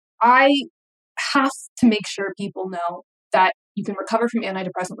I have to make sure people know that you can recover from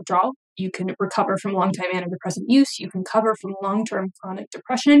antidepressant withdrawal. You can recover from long-time antidepressant use. You can recover from long-term chronic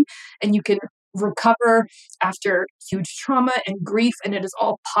depression, and you can recover after huge trauma and grief. And it is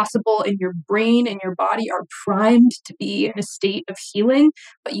all possible, and your brain and your body are primed to be in a state of healing,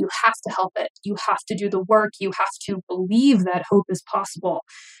 but you have to help it. You have to do the work. You have to believe that hope is possible.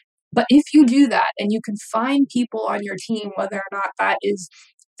 But if you do that and you can find people on your team, whether or not that is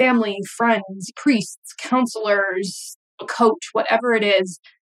family, friends, priests, counselors, a coach, whatever it is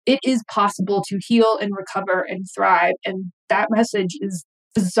possible to heal and recover and thrive. And that message is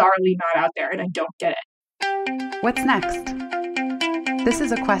bizarrely not out there, and I don't get it. What's next? This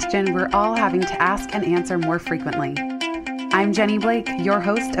is a question we're all having to ask and answer more frequently. I'm Jenny Blake, your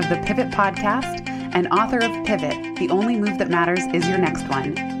host of the Pivot Podcast and author of Pivot, The Only Move That Matters Is Your Next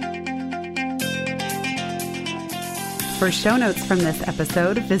One. For show notes from this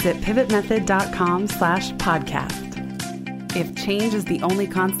episode, visit pivotmethod.com/podcast. If change is the only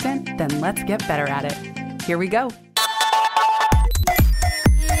constant, then let's get better at it. Here we go.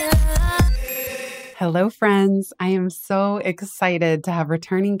 Hello, friends. I am so excited to have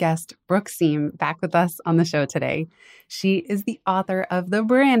returning guest Brooke Siem back with us on the show today. She is the author of the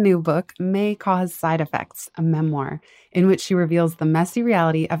brand new book, May Cause Side Effects, a memoir, in which she reveals the messy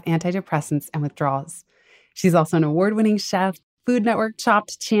reality of antidepressants and withdrawals. She's also an award-winning chef, Food Network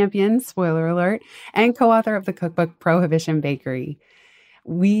Chopped champion, spoiler alert, and co-author of the cookbook Prohibition Bakery.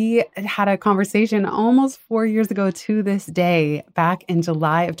 We had a conversation almost 4 years ago to this day, back in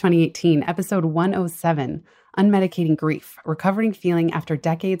July of 2018, episode 107, Unmedicating Grief, Recovering Feeling After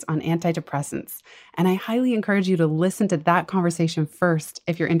Decades on Antidepressants. And I highly encourage you to listen to that conversation first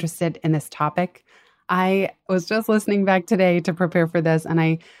if you're interested in this topic. I was just listening back today to prepare for this, and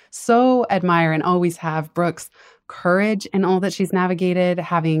I so admire and always have Brooke's courage in all that she's navigated,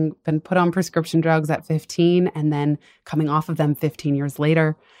 having been put on prescription drugs at 15 and then coming off of them 15 years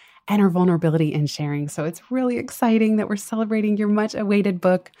later, and her vulnerability in sharing. So it's really exciting that we're celebrating your much-awaited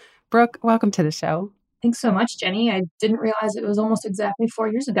book. Brooke, welcome to the show. Thanks so much, Jenny. I didn't realize it was almost exactly 4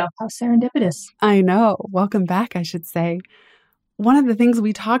 years ago. How serendipitous. I know. Welcome back, I should say. One of the things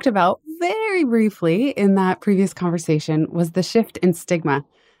we talked about very briefly in that previous conversation was the shift in stigma,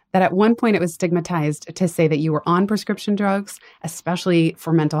 that at one point it was stigmatized to say that you were on prescription drugs, especially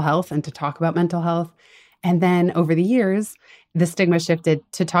for mental health and to talk about mental health. And then over the years, the stigma shifted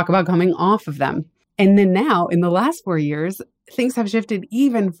to talk about coming off of them. And then now, in the last 4 years, things have shifted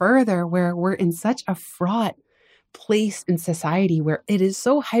even further where we're in such a fraught place in society where it is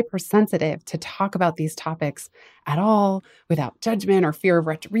so hypersensitive to talk about these topics at all without judgment or fear of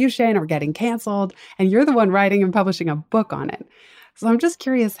retribution or getting canceled. And you're the one writing and publishing a book on it. So I'm just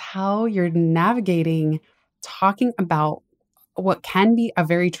curious how you're navigating talking about what can be a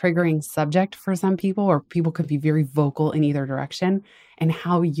very triggering subject for some people, or people could be very vocal in either direction, and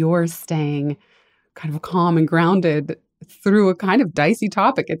how you're staying kind of calm and grounded through a kind of dicey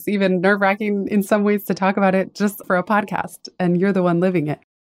topic. It's even nerve-wracking in some ways to talk about it just for a podcast, and you're the one living it.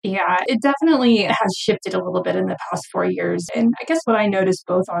 Yeah, it definitely has shifted a little bit in the past 4 years. And I guess what I noticed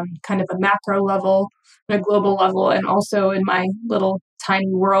both on kind of a macro level, and a global level, and also in my little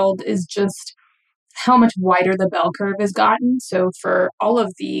tiny world is just how much wider the bell curve has gotten. So for all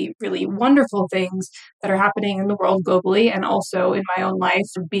of the really wonderful things that are happening in the world globally, and also in my own life,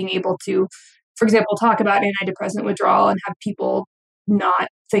 of being able to, for example, talk about antidepressant withdrawal and have people not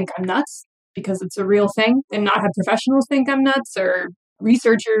think I'm nuts because it's a real thing, and not have professionals think I'm nuts, or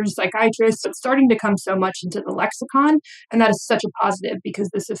researchers, psychiatrists. It's starting to come so much into the lexicon. And that is such a positive because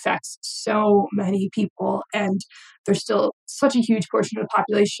this affects so many people. And there's still such a huge portion of the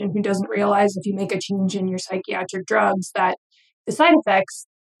population who doesn't realize if you make a change in your psychiatric drugs that the side effects,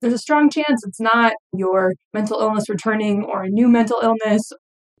 there's a strong chance it's not your mental illness returning or a new mental illness.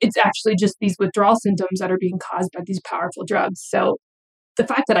 It's actually just these withdrawal symptoms that are being caused by these powerful drugs. So the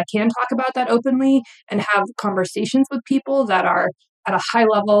fact that I can talk about that openly and have conversations with people that are at a high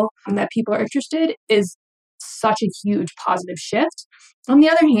level and that people are interested is such a huge positive shift. On the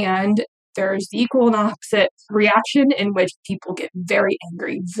other hand, there's the equal and opposite reaction in which people get very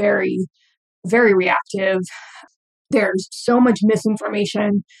angry, very, very reactive. There's so much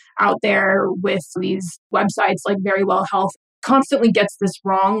misinformation out there with these websites like Verywell Health constantly gets this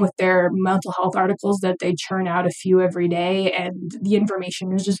wrong with their mental health articles that they churn out a few every day, and the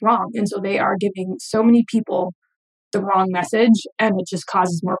information is just wrong. And so they are giving so many people the wrong message, and it just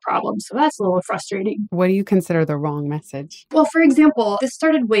causes more problems. So that's a little frustrating. What do you consider the wrong message? Well, for example, this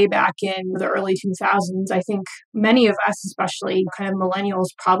started way back in the early 2000s. I think many of us, especially kind of millennials,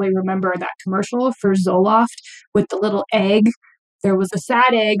 probably remember that commercial for Zoloft with the little egg there was a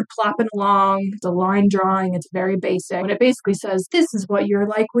sad egg plopping along. It's a line drawing. It's very basic. And it basically says, this is what you're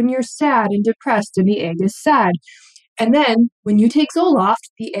like when you're sad and depressed and the egg is sad. And then when you take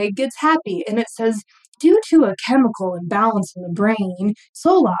Zoloft, the egg gets happy. And it says, due to a chemical imbalance in the brain,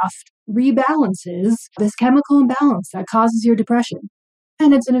 Zoloft rebalances this chemical imbalance that causes your depression.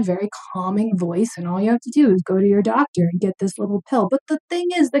 And it's in a very calming voice, and all you have to do is go to your doctor and get this little pill. But the thing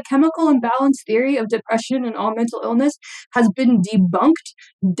is, the chemical imbalance theory of depression and all mental illness has been debunked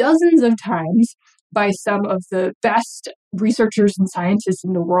dozens of times by some of the best researchers and scientists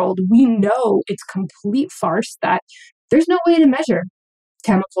in the world. We know it's complete farce, that there's no way to measure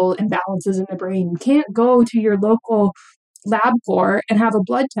chemical imbalances in the brain. You can't go to your local LabCorp and have a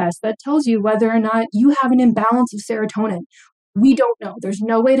blood test that tells you whether or not you have an imbalance of serotonin. We don't know. There's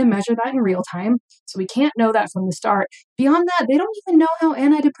no way to measure that in real time, so we can't know that from the start. Beyond that, they don't even know how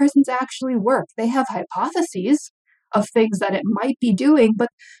antidepressants actually work. They have hypotheses of things that it might be doing, but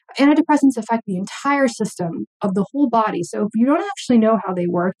antidepressants affect the entire system of the whole body. So if you don't actually know how they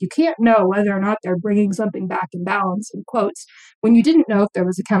work, you can't know whether or not they're bringing something back in balance, in quotes, when you didn't know if there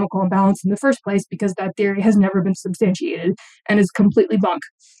was a chemical imbalance in the first place, because that theory has never been substantiated and is completely bunk.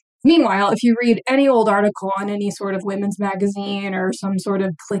 Meanwhile, if you read any old article on any sort of women's magazine or some sort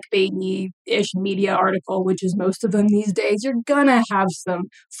of clickbaity-ish media article, which is most of them these days, you're gonna have some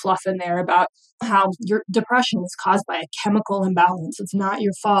fluff in there about how your depression is caused by a chemical imbalance. It's not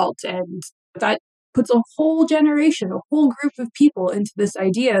your fault. And that puts a whole generation, a whole group of people into this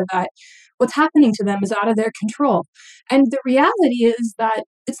idea that what's happening to them is out of their control. And the reality is that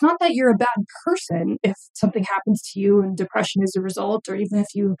it's not that you're a bad person if something happens to you and depression is a result, or even if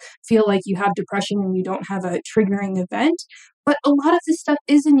you feel like you have depression and you don't have a triggering event. But a lot of this stuff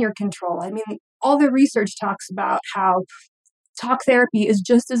is in your control. I mean, all the research talks about how talk therapy is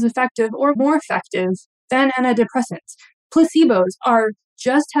just as effective or more effective than antidepressants. Placebos are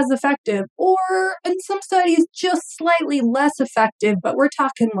just as effective, or in some studies, just slightly less effective, but we're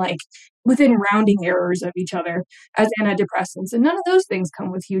talking like within rounding errors of each other as antidepressants. And none of those things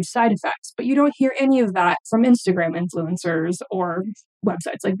come with huge side effects, but you don't hear any of that from Instagram influencers or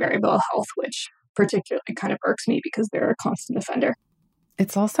websites like Variable Health, which particularly kind of irks me because they're a constant offender.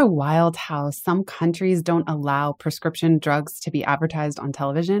 It's also wild how some countries don't allow prescription drugs to be advertised on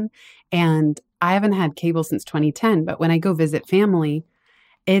television. And I haven't had cable since 2010, but when I go visit family,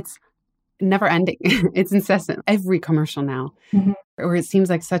 it's never ending. It's incessant. Every commercial now, or it seems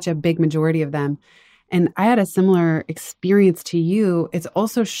like such a big majority of them. And I had a similar experience to you. It's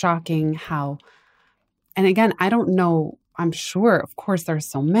also shocking how, and again, I don't know, I'm sure, of course, there's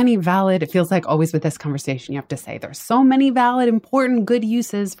so many valid, it feels like always with this conversation, you have to say there's so many valid, important, good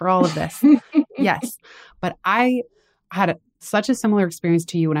uses for all of this. Yes. But I had such a similar experience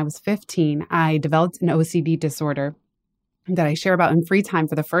to you when I was 15. I developed an OCD disorder that I share about in free time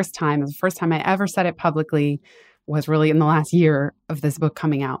for the first time. The first time I ever said it publicly was really in the last year of this book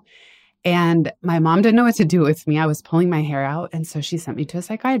coming out. And my mom didn't know what to do with me. I was pulling my hair out. And so she sent me to a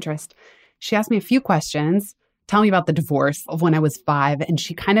psychiatrist. She asked me a few questions. Tell me about the divorce of when I was 5. And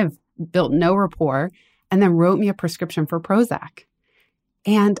she kind of built no rapport and then wrote me a prescription for Prozac.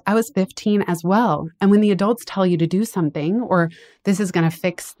 And I was 15 as well. And when the adults tell you to do something, or this is going to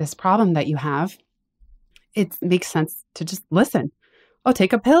fix this problem that you have, it makes sense to just listen. Oh,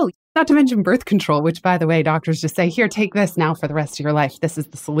 take a pill. Not to mention birth control, which, by the way, doctors just say, here, take this now for the rest of your life. This is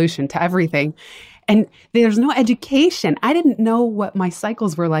the solution to everything. And there's no education. I didn't know what my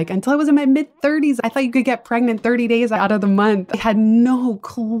cycles were like until I was in my mid-30s. I thought you could get pregnant 30 days out of the month. I had no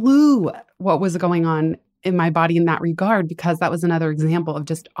clue what was going on in my body in that regard, because that was another example of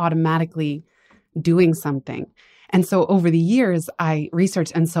just automatically doing something. And so over the years, I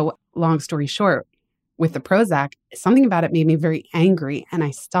researched. And so long story short, with the Prozac, something about it made me very angry and I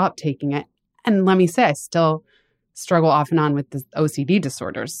stopped taking it. And let me say, I still struggle off and on with the OCD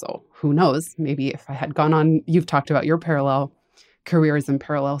disorders. So who knows, maybe if I had gone on, you've talked about your parallel careers and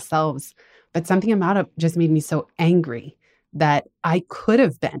parallel selves, but something about it just made me so angry that I could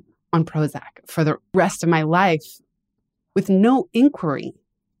have been on Prozac for the rest of my life with no inquiry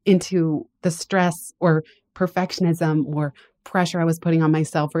into the stress or perfectionism or pressure I was putting on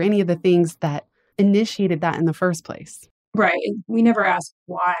myself or any of the things that initiated that in the first place. Right. We never ask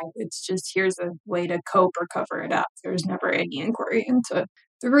why. It's just, here's a way to cope or cover it up. There's never any inquiry into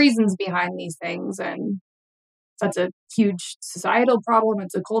the reasons behind these things. And that's a huge societal problem.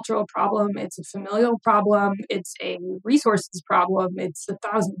 It's a cultural problem. It's a familial problem. It's a resources problem. It's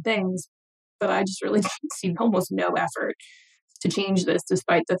 1,000 things. But I just really see almost no effort to change this,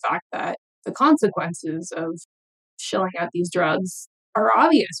 despite the fact that the consequences of shilling out these drugs are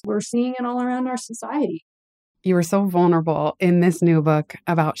obvious. We're seeing it all around our society. You were so vulnerable in this new book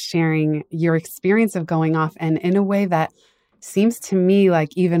about sharing your experience of going off, and in a way that seems to me like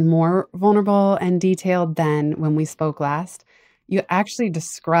even more vulnerable and detailed than when we spoke last. You actually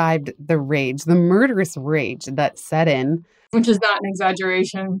described the rage, the murderous rage that set in. Which is not an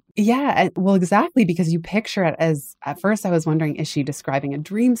exaggeration. Yeah, well, exactly, because you picture it as, at first I was wondering, is she describing a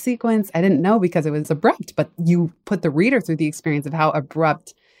dream sequence? I didn't know because it was abrupt, but you put the reader through the experience of how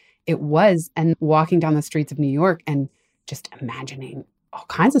abrupt it was, and walking down the streets of New York and just imagining all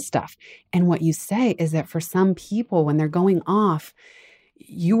kinds of stuff. And what you say is that for some people, when they're going off,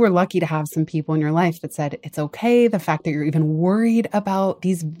 you were lucky to have some people in your life that said, it's okay. The fact that you're even worried about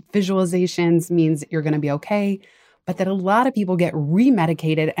these visualizations means that you're going to be okay. But that a lot of people get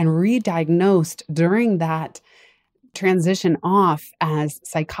remedicated and re-diagnosed during that transition off as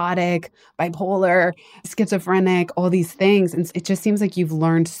psychotic, bipolar, schizophrenic, all these things. And it just seems like you've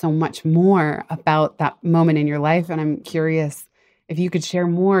learned so much more about that moment in your life. And I'm curious if you could share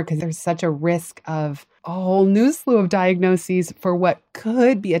more, because there's such a risk of a whole new slew of diagnoses for what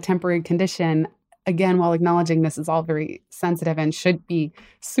could be a temporary condition. Again, while acknowledging this is all very sensitive and should be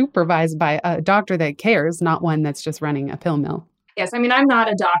supervised by a doctor that cares, not one that's just running a pill mill. Yes, I mean, I'm not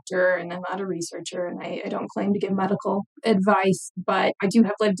a doctor and I'm not a researcher, and I don't claim to give medical advice, but I do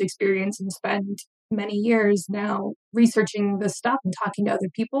have lived experience and spent many years now researching this stuff and talking to other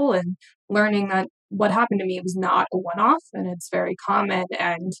people and learning that what happened to me was not a one-off and it's very common.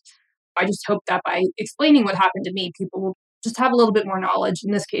 And I just hope that by explaining what happened to me, people will just have a little bit more knowledge.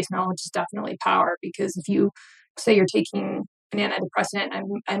 In this case, knowledge is definitely power, because if you say you're taking an antidepressant, and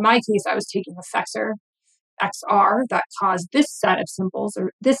in my case, I was taking Effexor XR that caused this set of symbols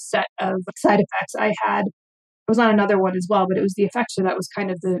or this set of side effects. I was on another one as well, but it was the Effexor that was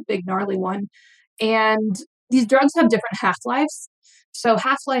kind of the big gnarly one. And these drugs have different half-lives. So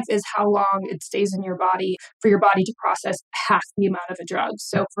half-life is how long it stays in your body for your body to process half the amount of a drug.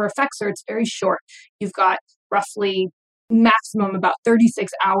 So for Effexor, it's very short. You've got roughly maximum about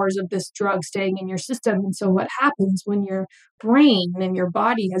 36 hours of this drug staying in your system. And so what happens when your brain and your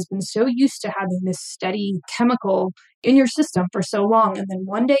body has been so used to having this steady chemical in your system for so long, and then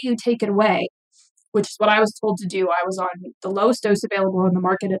one day you take it away, which is what I was told to do. I was on the lowest dose available on the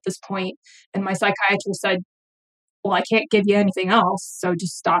market at this point, and my psychiatrist said, well, I can't give you anything else, so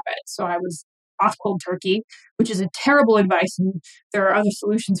just stop it. So I was off cold turkey, which is a terrible advice, and there are other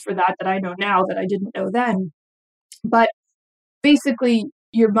solutions for that I know now that I didn't know then. But basically,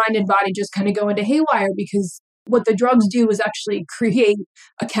 your mind and body just kind of go into haywire, because what the drugs do is actually create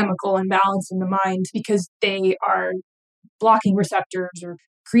a chemical imbalance in the mind, because they are blocking receptors or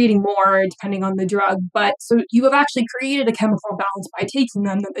creating more depending on the drug. But so you have actually created a chemical imbalance by taking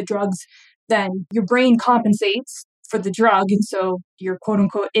them, that the drugs, then your brain compensates for the drug. And so you're quote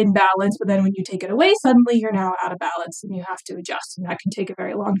unquote in balance. But then when you take it away, suddenly you're now out of balance and you have to adjust. And that can take a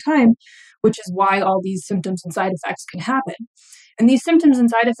very long time, which is why all these symptoms and side effects can happen. And these symptoms and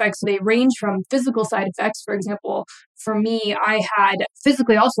side effects, they range from physical side effects. For example, for me, I had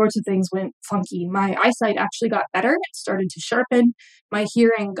physically all sorts of things went funky. My eyesight actually got better. It started to sharpen. My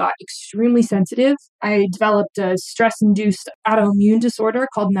hearing got extremely sensitive. I developed a stress-induced autoimmune disorder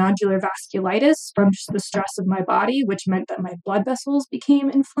called nodular vasculitis from just the stress of my body, which meant that my blood vessels became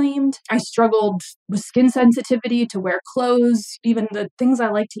inflamed. I struggled with skin sensitivity to wear clothes. Even the things I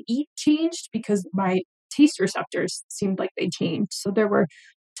like to eat changed because my taste receptors seemed like they changed. So there were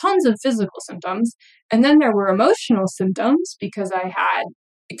tons of physical symptoms. And then there were emotional symptoms because I had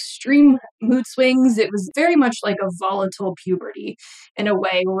extreme mood swings. It was very much like a volatile puberty in a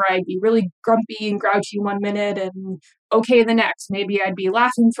way, where I'd be really grumpy and grouchy one minute and okay the next. Maybe I'd be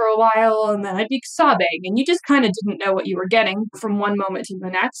laughing for a while and then I'd be sobbing. And you just kind of didn't know what you were getting from one moment to the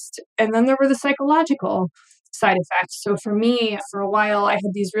next. And then there were the psychological side effects. So for me, for a while, I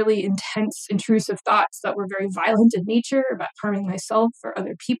had these really intense, intrusive thoughts that were very violent in nature about harming myself or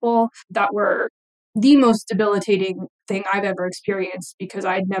other people, that were the most debilitating thing I've ever experienced, because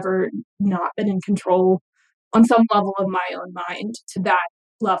I'd never not been in control on some level of my own mind to that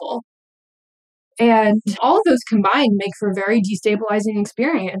level. And all of those combined make for a very destabilizing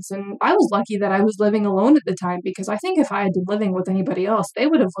experience. And I was lucky that I was living alone at the time, because I think if I had been living with anybody else, they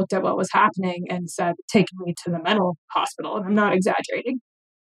would have looked at what was happening and said, taking me to the mental hospital. And I'm not exaggerating.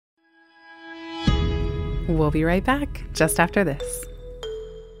 We'll be right back just after this.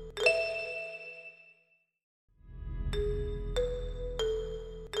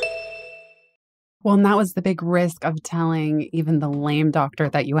 Well, and that was the big risk of telling even the lame doctor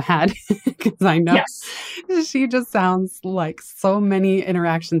that you had, because I know she just sounds like so many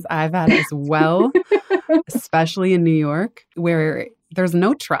interactions I've had as well, especially in New York, where there's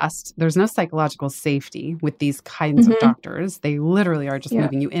no trust. There's no psychological safety with these kinds of doctors. They literally are just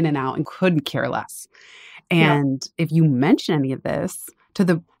moving you in and out and couldn't care less. And if you mention any of this to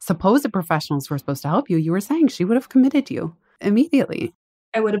the supposed professionals who are supposed to help you, you were saying she would have committed you immediately.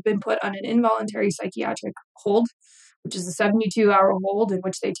 I would have been put on an involuntary psychiatric hold, which is a 72-hour hold in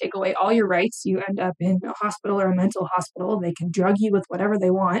which they take away all your rights. You end up in a hospital or a mental hospital. They can drug you with whatever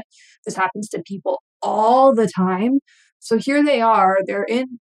they want. This happens to people all the time. So here they are. They're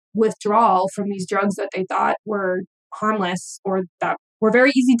in withdrawal from these drugs that they thought were harmless or that were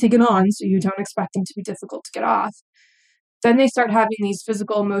very easy to get on, so you don't expect them to be difficult to get off. Then they start having these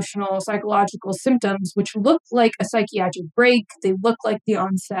physical, emotional, psychological symptoms, which look like a psychiatric break. They look like the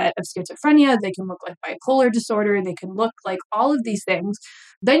onset of schizophrenia. They can look like bipolar disorder. They can look like all of these things.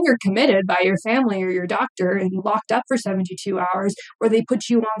 Then you're committed by your family or your doctor and locked up for 72 hours, where they put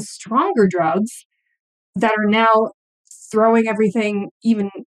you on stronger drugs that are now throwing everything even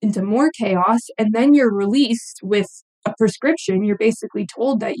into more chaos. And then you're released with a prescription. You're basically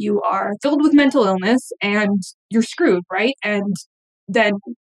told that you are filled with mental illness and you're screwed, right? And then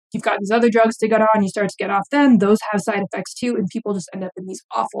you've got these other drugs to get on, you start to get off them. Those have side effects too. And people just end up in these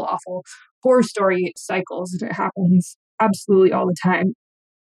awful, awful horror story cycles. And it happens absolutely all the time.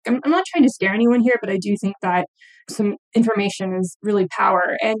 I'm not trying to scare anyone here, but I do think that some information is really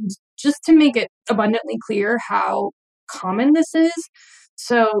power. And just to make it abundantly clear how common this is,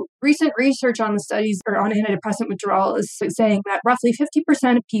 so recent research on the studies or on antidepressant withdrawal is saying that roughly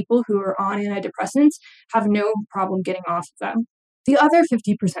 50% of people who are on antidepressants have no problem getting off of them. The other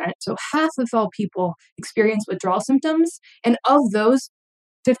 50%, so half of all people, experience withdrawal symptoms. And of those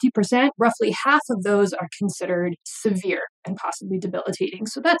 50%, roughly half of those are considered severe and possibly debilitating.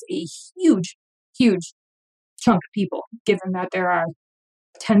 So that's a huge, huge chunk of people, given that there are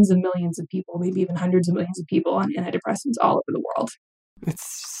tens of millions of people, maybe even hundreds of millions of people on antidepressants all over the world.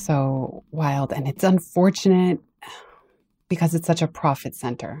 It's so wild. And it's unfortunate because it's such a profit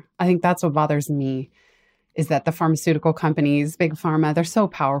center. I think that's what bothers me is that the pharmaceutical companies, big pharma, they're so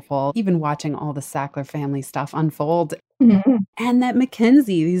powerful. Even watching all the Sackler family stuff unfold. Mm-hmm. And that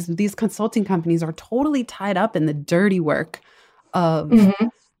McKinsey, these consulting companies are totally tied up in the dirty work of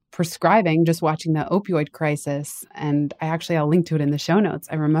prescribing, just watching the opioid crisis. And I'll link to it in the show notes.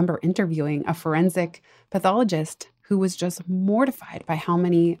 I remember interviewing a forensic pathologist who was just mortified by how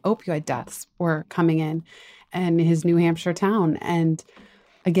many opioid deaths were coming in his New Hampshire town. And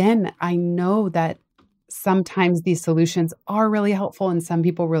again, I know that sometimes these solutions are really helpful and some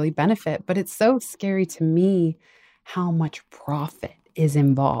people really benefit, but it's so scary to me how much profit is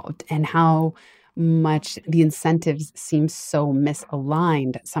involved and how much the incentives seem so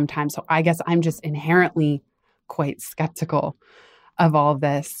misaligned sometimes. So I guess I'm just inherently quite skeptical of all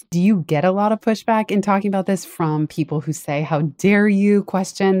this. Do you get a lot of pushback in talking about this from people who say, how dare you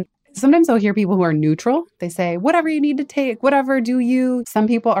question? Sometimes I'll hear people who are neutral. They say, whatever you need to take, whatever do you. Some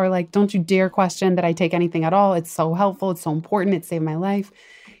people are like, don't you dare question that I take anything at all. It's so helpful. It's so important. It saved my life.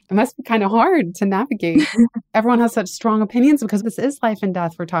 It must be kind of hard to navigate. Everyone has such strong opinions because this is life and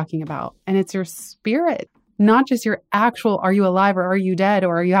death we're talking about. And it's your spirit, not just your actual, are you alive or are you dead?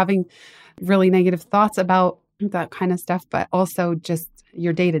 Or are you having really negative thoughts about that kind of stuff, but also just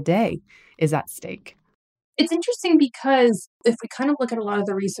your day-to-day is at stake. It's interesting because if we kind of look at a lot of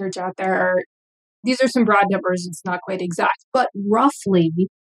the research out there, these are some broad numbers, it's not quite exact, but roughly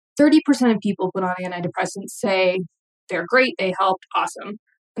 30% of people put on antidepressants say they're great, they helped, awesome.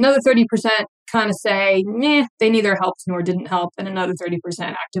 Another 30% kind of say, meh, they neither helped nor didn't help. And another 30%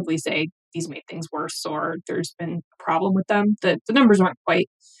 actively say these made things worse or there's been a problem with them. The numbers aren't quite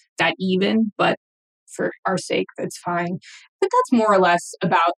that even, but for our sake, that's fine. But that's more or less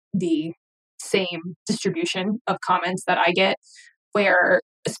about the same distribution of comments that I get, where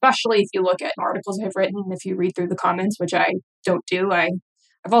especially if you look at articles I've written, if you read through the comments, which I don't do,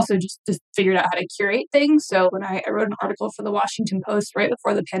 I've also just figured out how to curate things. So when I wrote an article for the Washington Post right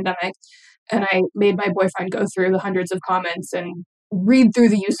before the pandemic, and I made my boyfriend go through the hundreds of comments and read through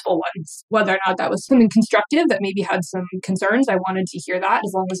the useful ones, whether or not that was something constructive that maybe had some concerns. I wanted to hear that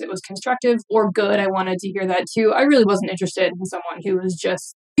as long as it was constructive, or good. I wanted to hear that too. I really wasn't interested in someone who was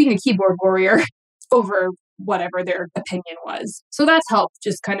just being a keyboard warrior over whatever their opinion was. So that's helped,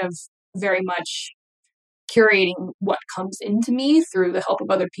 just kind of very much curating what comes into me through the help of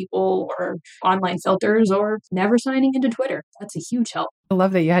other people or online filters or never signing into Twitter. That's a huge help. I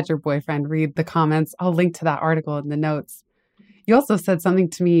love that you had your boyfriend read the comments. I'll link to that article in the notes. You also said something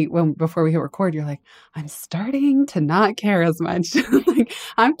to me before we hit record. You're like, I'm starting to not care as much. Like,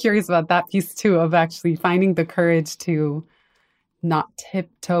 I'm curious about that piece too, of actually finding the courage to not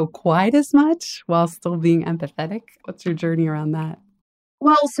tiptoe quite as much while still being empathetic. What's your journey around that?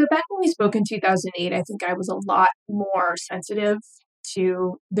 Well, so back when we spoke in 2008, I think I was a lot more sensitive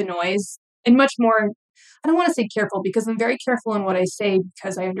to the noise and much more, I don't want to say careful because I'm very careful in what I say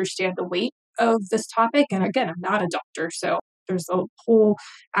because I understand the weight of this topic. And again, I'm not a doctor. So there's a whole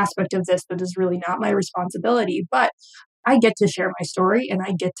aspect of this that is really not my responsibility. But I get to share my story and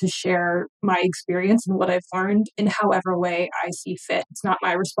I get to share my experience and what I've learned in however way I see fit. It's not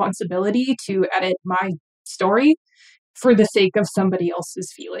my responsibility to edit my story for the sake of somebody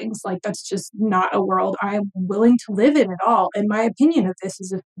else's feelings. Like, that's just not a world I'm willing to live in at all. And my opinion of this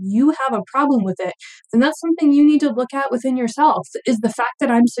is if you have a problem with it, then that's something you need to look at within yourself. Is the fact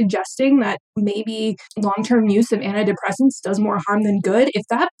that I'm suggesting that maybe long-term use of antidepressants does more harm than good, if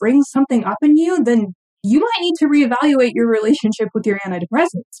that brings something up in you, then you might need to reevaluate your relationship with your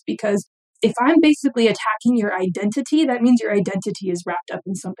antidepressants, because if I'm basically attacking your identity, that means your identity is wrapped up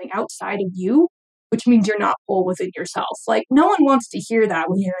in something outside of you, which means you're not whole within yourself. Like, no one wants to hear that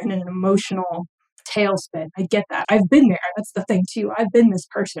when you're in an emotional tailspin. I get that. I've been there. That's the thing too. I've been this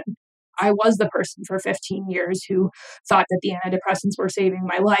person. I was the person for 15 years who thought that the antidepressants were saving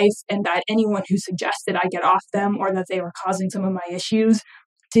my life and that anyone who suggested I get off them or that they were causing some of my issues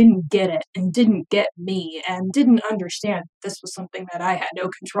didn't get it and didn't get me and didn't understand this was something that I had no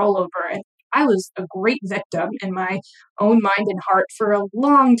control over. And I was a great victim in my own mind and heart for a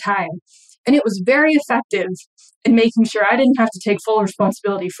long time. And it was very effective in making sure I didn't have to take full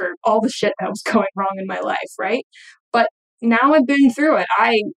responsibility for all the shit that was going wrong in my life, right? But now I've been through it.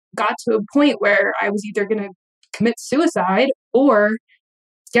 I got to a point where I was either going to commit suicide or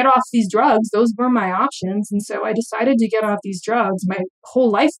get off these drugs. Those were my options. And so I decided to get off these drugs. My whole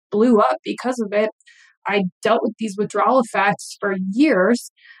life blew up because of it. I dealt with these withdrawal effects for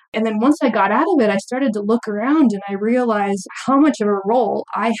years. And then once I got out of it, I started to look around and I realized how much of a role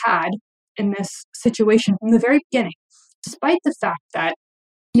I had in this situation from the very beginning, despite the fact that,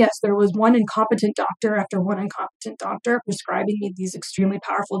 yes, there was one incompetent doctor after one incompetent doctor prescribing me these extremely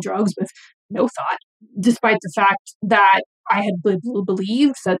powerful drugs with no thought, despite the fact that I had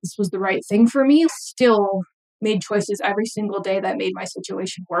believed that this was the right thing for me, still made choices every single day that made my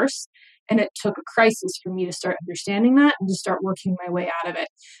situation worse. And it took a crisis for me to start understanding that and to start working my way out of it.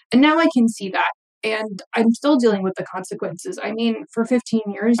 And now I can see that. And I'm still dealing with the consequences. I mean, for 15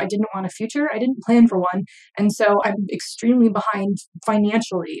 years, I didn't want a future. I didn't plan for one. And so I'm extremely behind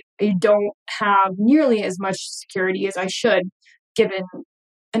financially. I don't have nearly as much security as I should, given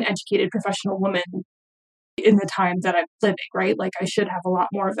an educated professional woman in the time that I'm living, right? Like, I should have a lot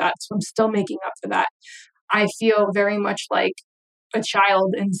more of that. So I'm still making up for that. I feel very much like a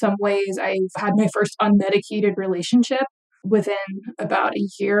child in some ways. I've had my first unmedicated relationship within about a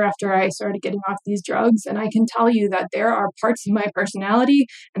year after I started getting off these drugs. And I can tell you that there are parts of my personality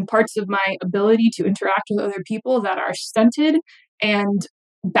and parts of my ability to interact with other people that are stunted and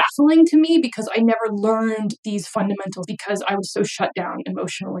baffling to me because I never learned these fundamentals because I was so shut down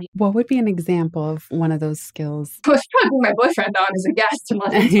emotionally. What would be an example of one of those skills? I should probably bring my boyfriend on as a guest and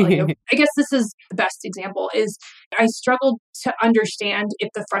let him tell you. I guess this is the best example is I struggled to understand if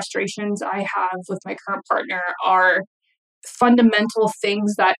the frustrations I have with my current partner are fundamental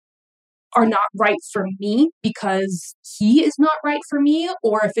things that are not right for me because he is not right for me,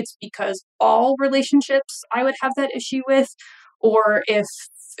 or if it's because all relationships I would have that issue with, or if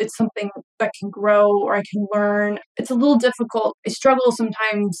it's something that can grow or I can learn. It's a little difficult. I struggle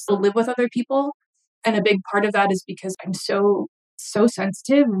sometimes to live with other people. And a big part of that is because I'm so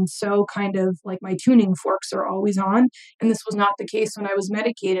sensitive and so kind of like my tuning forks are always on. And this was not the case when I was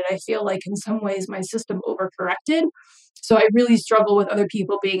medicated. I feel like in some ways my system overcorrected. So I really struggle with other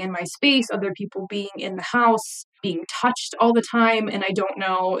people being in my space, other people being in the house, being touched all the time. And I don't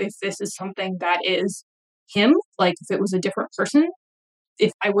know if this is something that is him, like if it was a different person,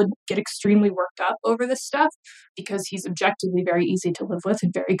 if I would get extremely worked up over this stuff because he's objectively very easy to live with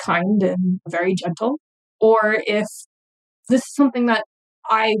and very kind and very gentle, or if this is something that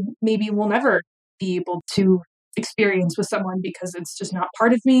I maybe will never be able to experience with someone because it's just not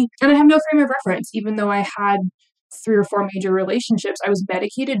part of me. And I have no frame of reference, even though I had 3 or 4 major relationships. I was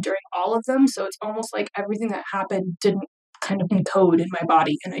medicated during all of them. So it's almost like everything that happened didn't kind of encode in my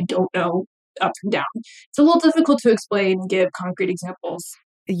body. And I don't know up and down. It's a little difficult to explain and give concrete examples.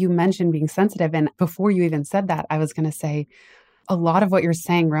 You mentioned being sensitive. And before you even said that, I was going to say a lot of what you're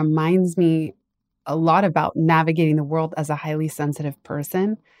saying reminds me a lot about navigating the world as a highly sensitive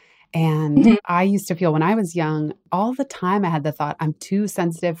person. And I used to feel when I was young, all the time I had the thought, I'm too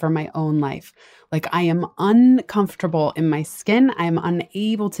sensitive for my own life. Like I am uncomfortable in my skin. I am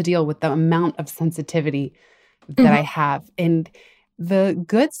unable to deal with the amount of sensitivity that I have. And The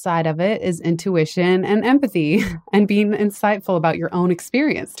good side of it is intuition and empathy and being insightful about your own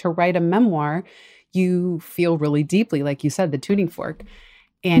experience. To write a memoir, you feel really deeply, like you said, the tuning fork.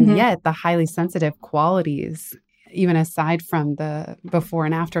 And Mhm. yet the highly sensitive qualities, even aside from the before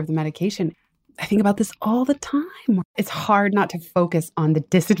and after of the medication, I think about this all the time. It's hard not to focus on the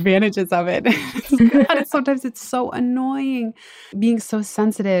disadvantages of it. God, sometimes it's so annoying being so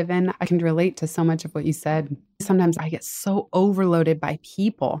sensitive. And I can relate to so much of what you said. Sometimes I get so overloaded by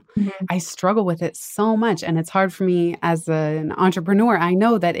people. Mhm. I struggle with it so much. And it's hard for me as an entrepreneur. I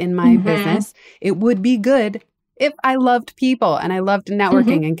know that in my Mhm. business, it would be good if I loved people and I loved Mhm.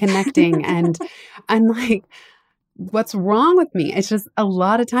 networking and connecting and like what's wrong with me? It's just a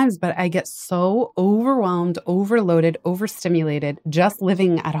lot of times, but I get so overwhelmed, overloaded, overstimulated just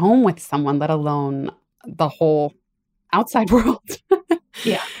living at home with someone, let alone the whole outside world.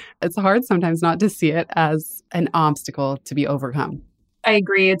 Yeah. It's hard sometimes not to see it as an obstacle to be overcome. I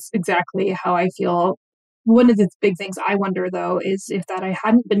agree. It's exactly how I feel. One of the big things I wonder, though, is if that I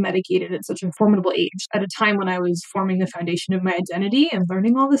hadn't been medicated at such a formidable age, at a time when I was forming the foundation of my identity and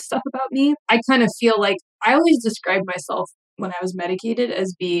learning all this stuff about me, I kind of feel like I always described myself when I was medicated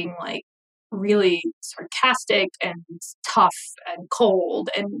as being like really sarcastic and tough and cold.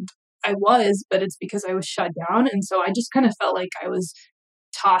 And I was, but it's because I was shut down. And so I just kind of felt like I was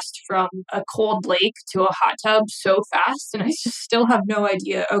tossed from a cold lake to a hot tub so fast, and I just still have no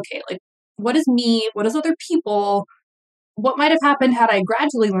idea, okay, like, what is me? What is other people? What might have happened had I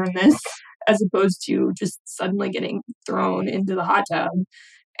gradually learned this as opposed to just suddenly getting thrown into the hot tub?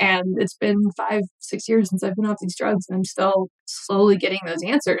 And it's been 5, 6 years since I've been off these drugs, and I'm still slowly getting those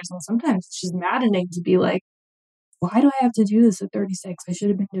answers. And sometimes it's just maddening to be like, why do I have to do this at 36? I should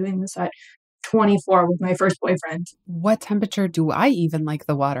have been doing this at 24 with my first boyfriend. What temperature do I even like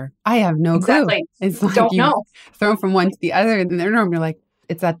the water? I have no clue. Exactly. It's like Don't you know. throw from one to the other, and then you're like,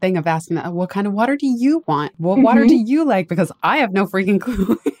 it's that thing of asking, what kind of water do you want? What water do Mhm. you like? Because I have no freaking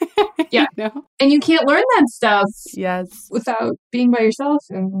clue. Yeah. You know? And you can't learn that stuff Yes. without being by yourself.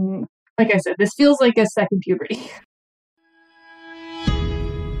 And like I said, this feels like a second puberty.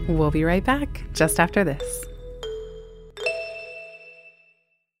 We'll be right back just after this.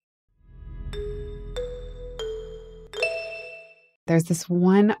 There's this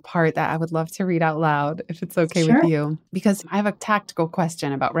one part that I would love to read out loud, if it's okay with Sure. you, because I have a tactical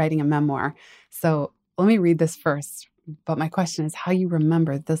question about writing a memoir. So let me read this first. But my question is how you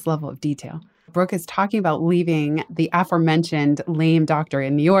remember this level of detail. Brooke is talking about leaving the aforementioned lame doctor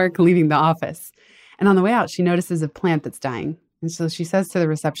in New York, leaving the office. And on the way out, she notices a plant that's dying. And so she says to the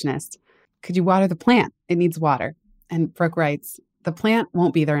receptionist, "Could you water the plant? It needs water." And Brooke writes, "The plant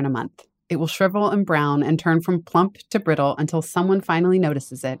won't be there in a month. It will shrivel and brown and turn from plump to brittle until someone finally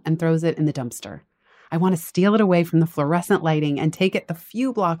notices it and throws it in the dumpster. I want to steal it away from the fluorescent lighting and take it the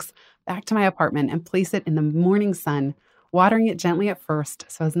few blocks back to my apartment and place it in the morning sun, watering it gently at first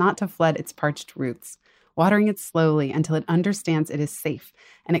so as not to flood its parched roots, watering it slowly until it understands it is safe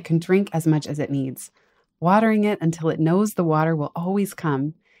and it can drink as much as it needs, watering it until it knows the water will always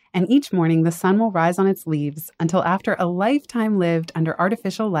come. And each morning the sun will rise on its leaves until after a lifetime lived under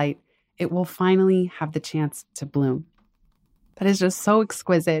artificial light, it will finally have the chance to bloom." That is just so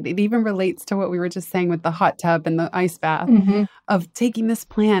exquisite. It even relates to what we were just saying with the hot tub and the ice bath Hmm. of taking this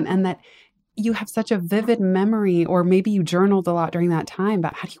plant, and that you have such a vivid memory, or maybe you journaled a lot during that time,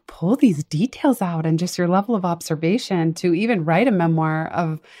 but how do you pull these details out and just your level of observation to even write a memoir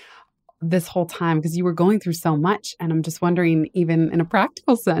of this whole time? Because you were going through so much. And I'm just wondering, even in a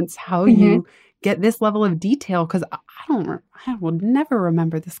practical sense, how Hmm. you get this level of detail. Because I will never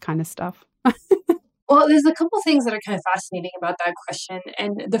remember this kind of stuff. Well, there's a couple things that are kind of fascinating about that question.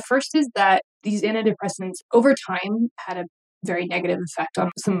 And the first is that these antidepressants over time had a very negative effect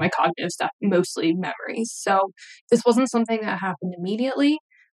on some of my cognitive stuff, mostly memories. So this wasn't something that happened immediately,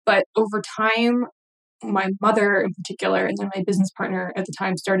 but over time, my mother in particular, and then my business partner at the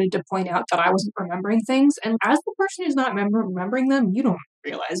time started to point out that I wasn't remembering things. And as the person who's not remembering them, you don't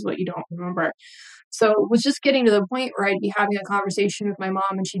realize what you don't remember. So it was just getting to the point where I'd be having a conversation with my mom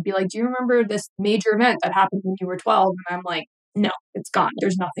and she'd be like, "Do you remember this major event that happened when you were 12?" And I'm like, "No, it's gone.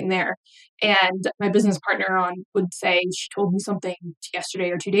 There's nothing there." And my business partner on would say, "She told me something yesterday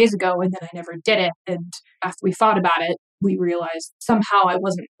or 2 days ago, and then I never did it." And after we thought about it, we realized somehow I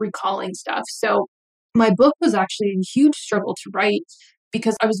wasn't recalling stuff. So my book was actually a huge struggle to write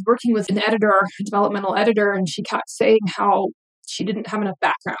because I was working with an editor, a developmental editor, and she kept saying how she didn't have enough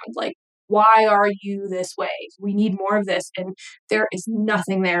background. Like, why are you this way? We need more of this. And there is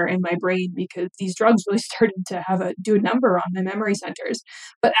nothing there in my brain because these drugs really started to do a number on my memory centers.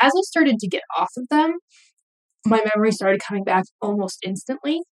 But as I started to get off of them, my memory started coming back almost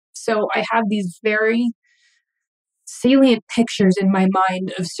instantly. So I have these very salient pictures in my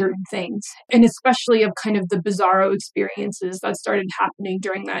mind of certain things, and especially of kind of the bizarro experiences that started happening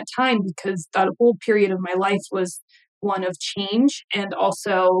during that time, because that whole period of my life was one of change and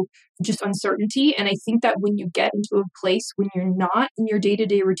also just uncertainty. And I think that when you get into a place when you're not in your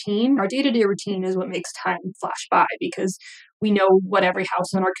day-to-day routine, our day-to-day routine is what makes time flash by, because we know what every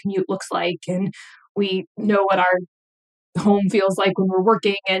house on our commute looks like, and we know what our home feels like when we're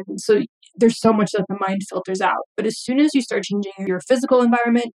working. And so there's so much that the mind filters out. But as soon as you start changing your physical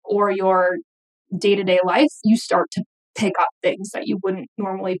environment or your day to day life, you start to pick up things that you wouldn't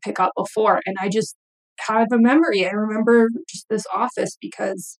normally pick up before. And I just have a memory. I remember just this office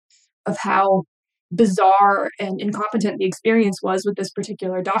because of how bizarre and incompetent the experience was with this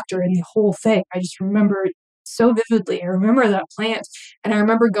particular doctor and the whole thing. I just remember it so vividly. I remember that plant, and I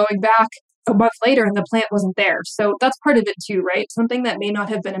remember going back a month later and the plant wasn't there. So that's part of it too, right? Something that may not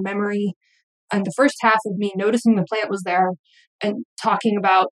have been a memory. And the first half of me noticing the plant was there and talking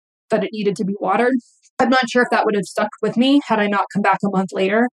about that it needed to be watered, I'm not sure if that would have stuck with me had I not come back a month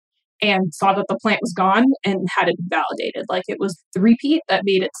later and saw that the plant was gone and had it validated. Like, it was the repeat that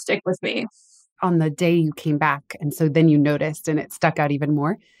made it stick with me. On the day you came back, and so then you noticed and it stuck out even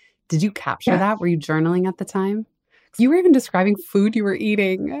more. Did you capture that? Were you journaling at the time? You were even describing food you were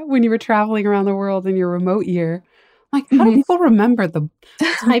eating when you were traveling around the world in your remote year. Like, how do people remember the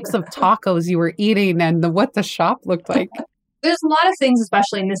types of tacos you were eating and what the shop looked like? There's a lot of things,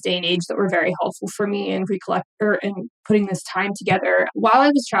 especially in this day and age, that were very helpful for me in in putting this time together. While I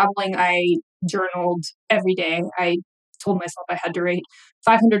was traveling, I journaled every day. I told myself I had to write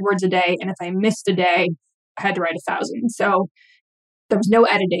 500 words a day, and if I missed a day, I had to write 1,000. So there was no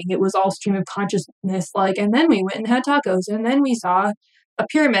editing. It was all stream of consciousness. Like, and then we went and had tacos, and then we saw a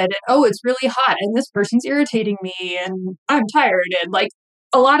pyramid. And, oh, it's really hot, and this person's irritating me, and I'm tired. And like,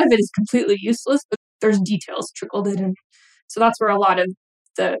 a lot of it is completely useless, but there's details trickled in. And so that's where a lot of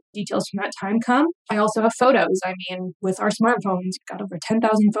the details from that time come. I also have photos. I mean, with our smartphones, we've got over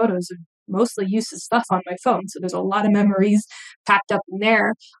 10,000 photos of mostly useless stuff on my phone. So there's a lot of memories packed up in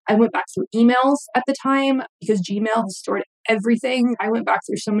there. I went back through emails at the time because Gmail has stored everything. I went back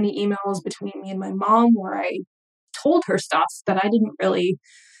through so many emails between me and my mom where I told her stuff that I didn't really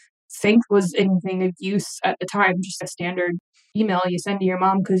think was anything of use at the time, just a standard email you send to your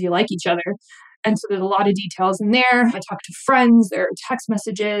mom because you like each other. And so there's a lot of details in there. I talk to friends, there are text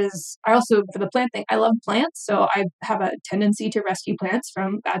messages. I also, for the plant thing, I love plants. So I have a tendency to rescue plants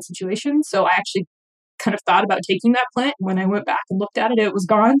from bad situations. So I actually kind of thought about taking that plant. When I went back and looked at it, it was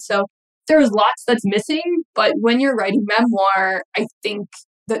gone. So there was lots that's missing. But when you're writing memoir, I think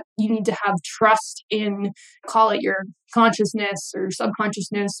that you need to have trust in, call it your consciousness or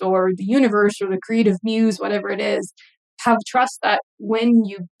subconsciousness or the universe or the creative muse, whatever it is. Have trust that when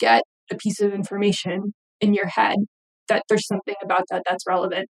you get a piece of information in your head, that there's something about that that's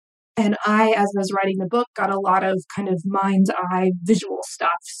relevant. And I, as I was writing the book, got a lot of kind of mind's eye visual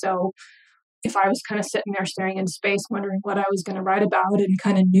stuff. So if I was kind of sitting there staring into space, wondering what I was going to write about, and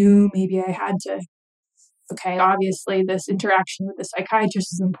kind of knew maybe I had to, okay, obviously this interaction with the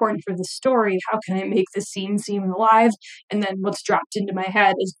psychiatrist is important for the story. How can I make this scene seem alive? And then what's dropped into my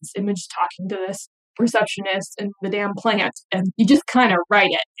head is this image talking to this receptionist and the damn plant, and you just kind of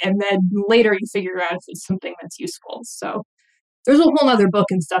write it, and then later you figure out if it's something that's useful. So there's a whole other book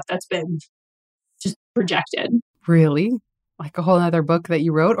and stuff that's been just projected. Really? Like a whole other book that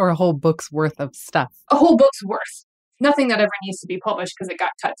you wrote, or a whole book's worth of stuff? A whole book's worth. Nothing that ever needs to be published because it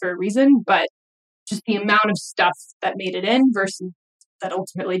got cut for a reason, but just the amount of stuff that made it in versus that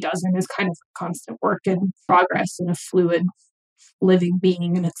ultimately doesn't is kind of constant work and progress and a fluid living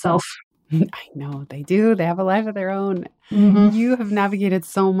being in itself. I know they do. They have a life of their own. Mm-hmm. You have navigated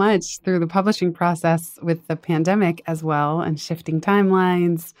so much through the publishing process with the pandemic as well and shifting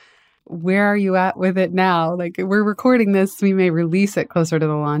timelines. Where are you at with it now? Like, we're recording this, we may release it closer to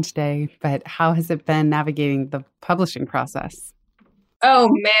the launch day, but how has it been navigating the publishing process? Oh,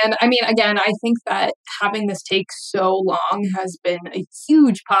 man. I mean, again, I think that having this take so long has been a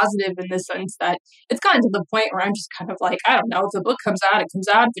huge positive in the sense that it's gotten to the point where I'm just kind of like, I don't know, if the book comes out, it comes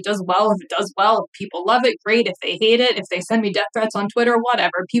out. If it does well, if people love it, great. If they hate it, if they send me death threats on Twitter,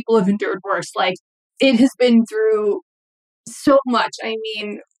 whatever. People have endured worse. Like, it has been through so much. I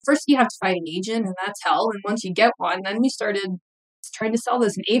mean, first you have to find an agent, and that's hell. And once you get one, then we started trying to sell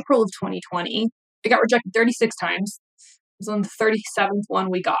this in April of 2020. It got rejected 36 times. was on the 37th one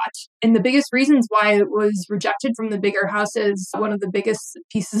we got. And the biggest reasons why it was rejected from the bigger houses, one of the biggest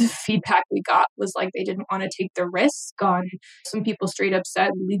pieces of feedback we got was like they didn't want to take the risk on. Some people straight up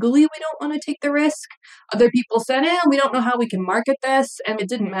said, legally, we don't want to take the risk. Other people said, we don't know how we can market this. And it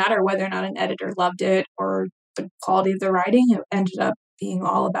didn't matter whether or not an editor loved it or the quality of the writing. It ended up being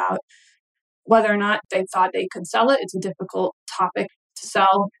all about whether or not they thought they could sell it. It's a difficult topic to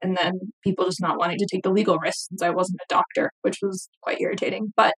sell, and then people just not wanting to take the legal risk since I wasn't a doctor, which was quite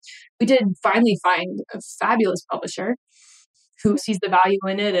irritating. But we did finally find a fabulous publisher who sees the value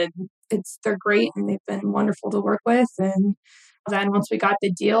in it, and they're great, and they've been wonderful to work with. And then once we got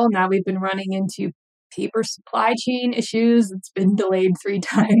the deal, now we've been running into paper supply chain issues. It's been delayed 3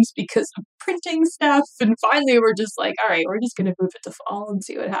 times because of printing stuff. And finally, we're just like, all right, we're just going to move it to fall and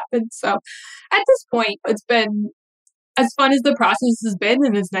see what happens. So at this point, it's been as fun as the process has been,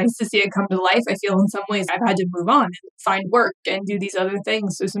 and it's nice to see it come to life. I feel in some ways I've had to move on and find work and do these other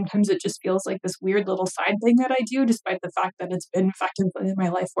things. So sometimes it just feels like this weird little side thing that I do, despite the fact that it's been effectively in my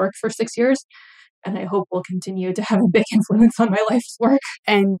life work for 6 years. And I hope will continue to have a big influence on my life's work.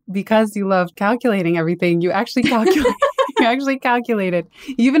 And because you love calculating everything, you actually calculate. You actually calculated.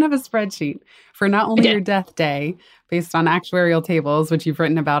 You even have a spreadsheet for not only your death day based on actuarial tables, which you've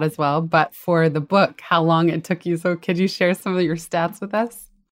written about as well, but for the book, how long it took you. So could you share some of your stats with us?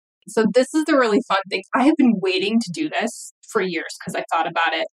 So this is the really fun thing. I have been waiting to do this for years because I thought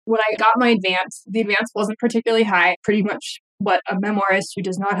about it. When I got my advance, the advance wasn't particularly high, pretty much what a memoirist who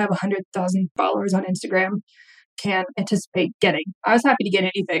does not have 100,000 followers on Instagram can anticipate getting. I was happy to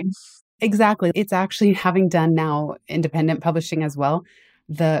get anything. Exactly. It's actually, having done now independent publishing as well,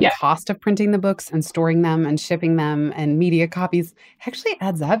 the cost of printing the books and storing them and shipping them and media copies actually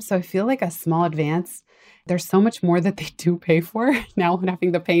adds up. So I feel like a small advance, there's so much more that they do pay for now,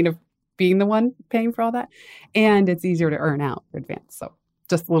 having the pain of being the one paying for all that. And it's easier to earn out for advance. So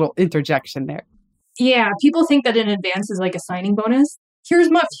just a little interjection there. Yeah, people think that an advance is like a signing bonus.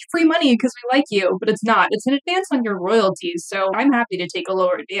 Here's my free money because we like you, but it's not. It's an advance on your royalties. So I'm happy to take a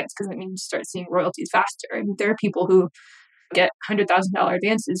lower advance because it means you start seeing royalties faster. I mean, there are people who get $100,000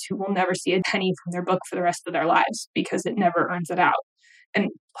 advances who will never see a penny from their book for the rest of their lives because it never earns it out. And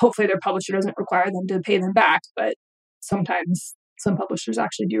hopefully their publisher doesn't require them to pay them back, but sometimes some publishers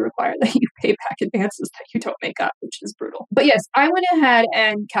actually do require that you pay back advances that you don't make up, which is brutal. But yes, I went ahead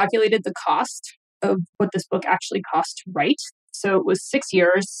and calculated the cost of what this book actually cost to write. So it was 6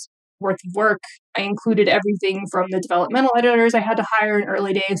 years worth of work. I included everything from the developmental editors I had to hire in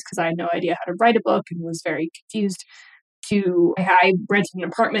early days because I had no idea how to write a book and was very confused, to I rented an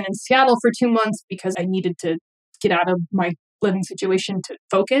apartment in Seattle for 2 months because I needed to get out of my living situation to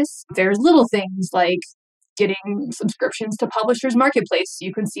focus. There's little things like getting subscriptions to Publishers Marketplace so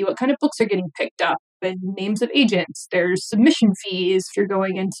you can see what kind of books are getting picked up and names of agents. There's submission fees if you're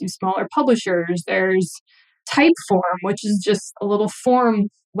going into smaller publishers. There's Typeform, which is just a little form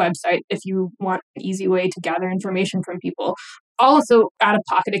website if you want an easy way to gather information from people. Also,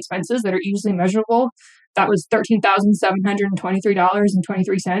 out-of-pocket expenses that are easily measurable. That was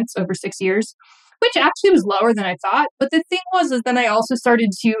 $13,723.23 over 6 years, which actually was lower than I thought. But the thing was, is then I also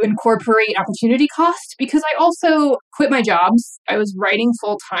started to incorporate opportunity cost because I also quit my jobs. I was writing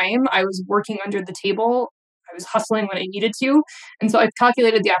full time. I was working under the table. I was hustling when I needed to. And so I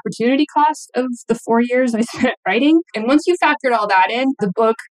calculated the opportunity cost of the 4 years I spent writing. And once you factored all that in, the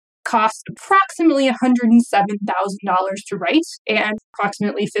book cost approximately $107,000 to write and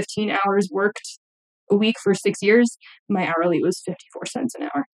approximately 15 hours worked a week for 6 years. My hourly was 54 cents an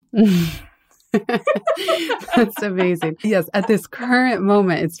hour. That's amazing. Yes, at this current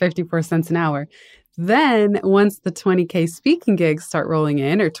moment, it's 54 cents an hour. Then once the 20K speaking gigs start rolling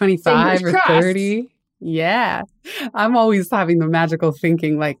in, or 25 or 30, yeah, I'm always having the magical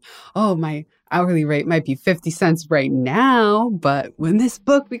thinking like, oh, my hourly rate might be 50 cents right now, but when this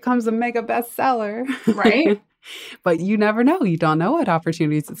book becomes a mega bestseller, right? But you never know. You don't know what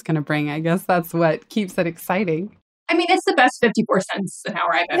opportunities it's going to bring. I guess that's what keeps it exciting. I mean, it's the best 54 cents an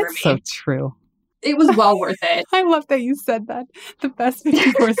hour I've ever made. So true. It was well worth it. I love that you said that. The best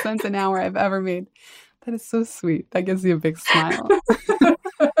 54 cents an hour I've ever made. That is so sweet. That gives me a big smile.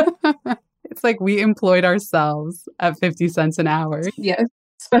 It's like we employed ourselves at 50 cents an hour. Yeah.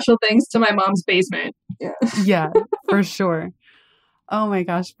 Special thanks to my mom's basement. Yeah. Yeah, for sure. Oh my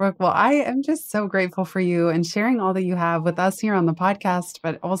gosh, Brooke. Well, I am just so grateful for you and sharing all that you have with us here on the podcast,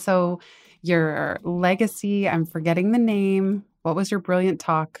 but also your legacy. I'm forgetting the name. What was your brilliant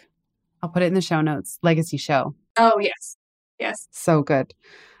talk? I'll put it in the show notes. Legacy Show. Oh, yes. Yes. So good.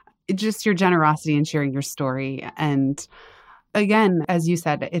 Just your generosity in sharing your story. And Again, as you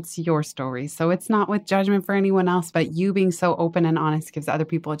said, it's your story. So it's not with judgment for anyone else, but you being so open and honest gives other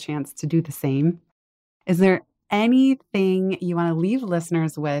people a chance to do the same. Is there anything you want to leave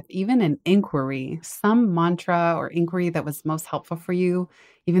listeners with, even an inquiry, some mantra or inquiry that was most helpful for you,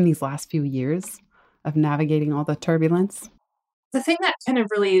 even these last few years of navigating all the turbulence? The thing that kind of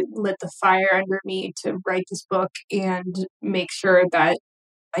really lit the fire under me to write this book and make sure that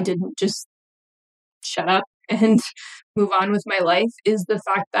I didn't just shut up and move on with my life is the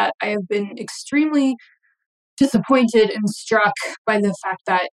fact that I have been extremely disappointed and struck by the fact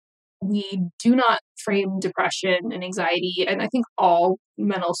that we do not frame depression and anxiety, and I think all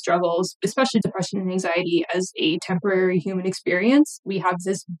mental struggles, especially depression and anxiety, as a temporary human experience. We have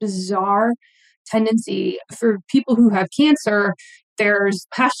this bizarre tendency for people who have cancer. There's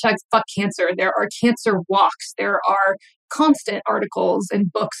hashtag fuck cancer. There are cancer walks. There are constant articles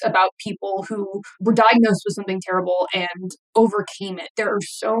and books about people who were diagnosed with something terrible and overcame it. There are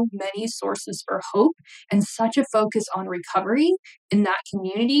so many sources for hope and such a focus on recovery in that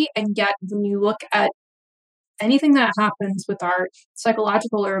community. And yet, when you look at anything that happens with our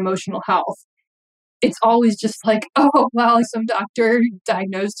psychological or emotional health, it's always just like, oh, well, some doctor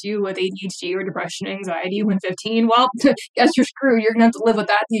diagnosed you with ADHD or depression, anxiety when 15. Well, guess you're screwed. You're going to have to live with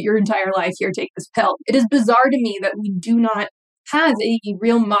that your entire life. Here, take this pill. It is bizarre to me that we do not have any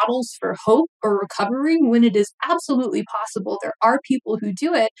real models for hope or recovery when it is absolutely possible. There are people who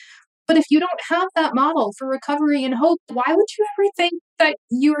do it. But if you don't have that model for recovery and hope, why would you ever think that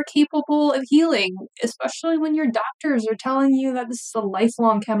you are capable of healing, especially when your doctors are telling you that this is a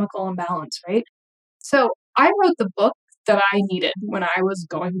lifelong chemical imbalance, right? So I wrote the book that I needed when I was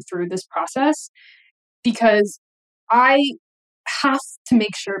going through this process because I have to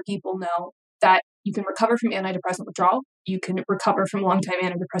make sure people know that you can recover from antidepressant withdrawal, you can recover from long-time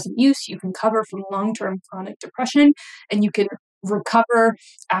antidepressant use, you can recover from long-term chronic depression, and you can recover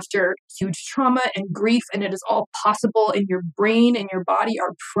after huge trauma and grief, and it is all possible, and your brain and your body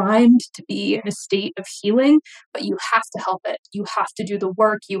are primed to be in a state of healing, but you have to help it. You have to do the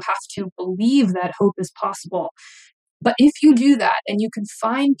work. You have to believe that hope is possible. But if you do that and you can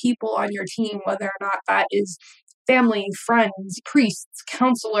find people on your team, whether or not that is family, friends, priests,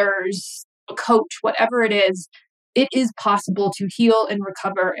 counselors, a coach, whatever it is possible to heal and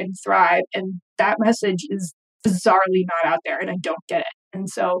recover and thrive. And that message is bizarrely not out there, and I don't get it. And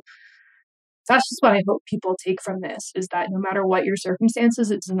so that's just what I hope people take from this, is that no matter what your circumstances,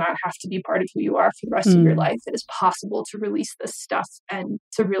 it does not have to be part of who you are for the rest of your life. It is possible to release this stuff and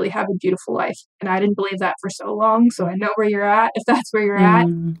to really have a beautiful life. And I didn't believe that for so long, so I know where you're at, if that's where you're at.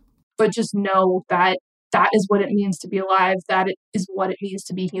 But just know that that is what it means to be alive. That is what it means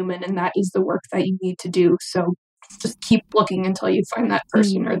to be human. And that is the work that you need to do. So just keep looking until you find that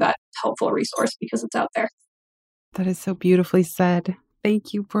person or that helpful resource, because it's out there. That is so beautifully said.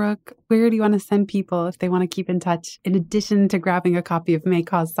 Thank you, Brooke. Where do you want to send people if they want to keep in touch, in addition to grabbing a copy of May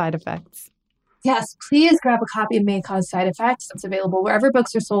Cause Side Effects? Yes, please grab a copy of May Cause Side Effects. It's available wherever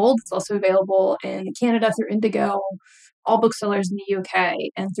books are sold. It's also available in Canada through Indigo, all booksellers in the UK,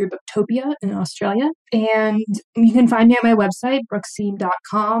 and through Booktopia in Australia. And you can find me at my website,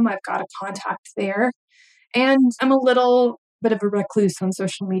 brookseam.com. I've got a contact there. And I'm a little bit of a recluse on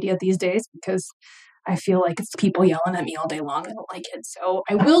social media these days because I feel like it's people yelling at me all day long. I don't like it. So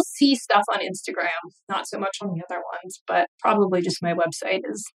I will see stuff on Instagram, not so much on the other ones, but probably just my website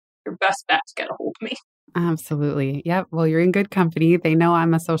is your best bet to get a hold of me. Absolutely. Yep. Well, you're in good company. They know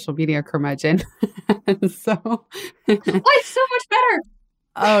I'm a social media curmudgeon. So life's so much better.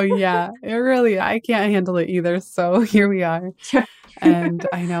 Oh, yeah. I can't handle it either. So here we are. And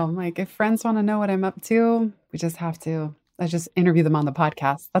I know, I'm like, if friends want to know what I'm up to, I just interview them on the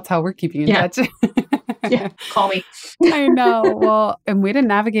podcast. That's how we're keeping in touch. Yeah, call me. I know. Well, and way to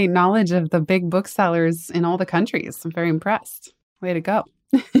navigate knowledge of the big booksellers in all the countries. I'm very impressed. Way to go.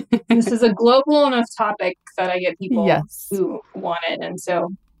 This is a global enough topic that I get people who want it. And so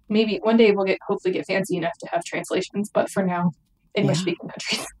maybe one day we'll hopefully get fancy enough to have translations. But for now, English-speaking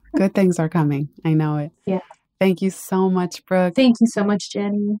countries. Good things are coming. I know it. Yeah. Thank you so much, Brooke. Thank you so much,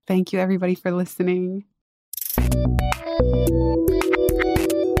 Jenny. Thank you, everybody, for listening.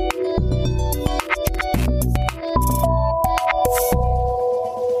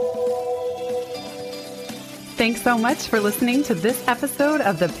 Thanks so much for listening to this episode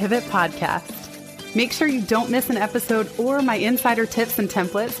of the Pivot Podcast. Make sure you don't miss an episode or my insider tips and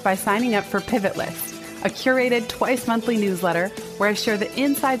templates by signing up for Pivot List, a curated twice-monthly newsletter where I share the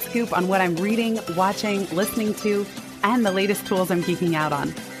inside scoop on what I'm reading, watching, listening to, and the latest tools I'm geeking out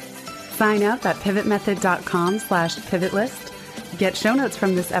on. Sign up at pivotmethod.com/pivotlist. Get show notes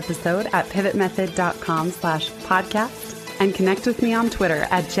from this episode at pivotmethod.com/podcast. and connect with me on Twitter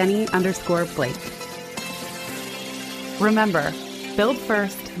at Jenny_Blake. Remember, build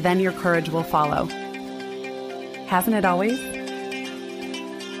first, then your courage will follow. Hasn't it always?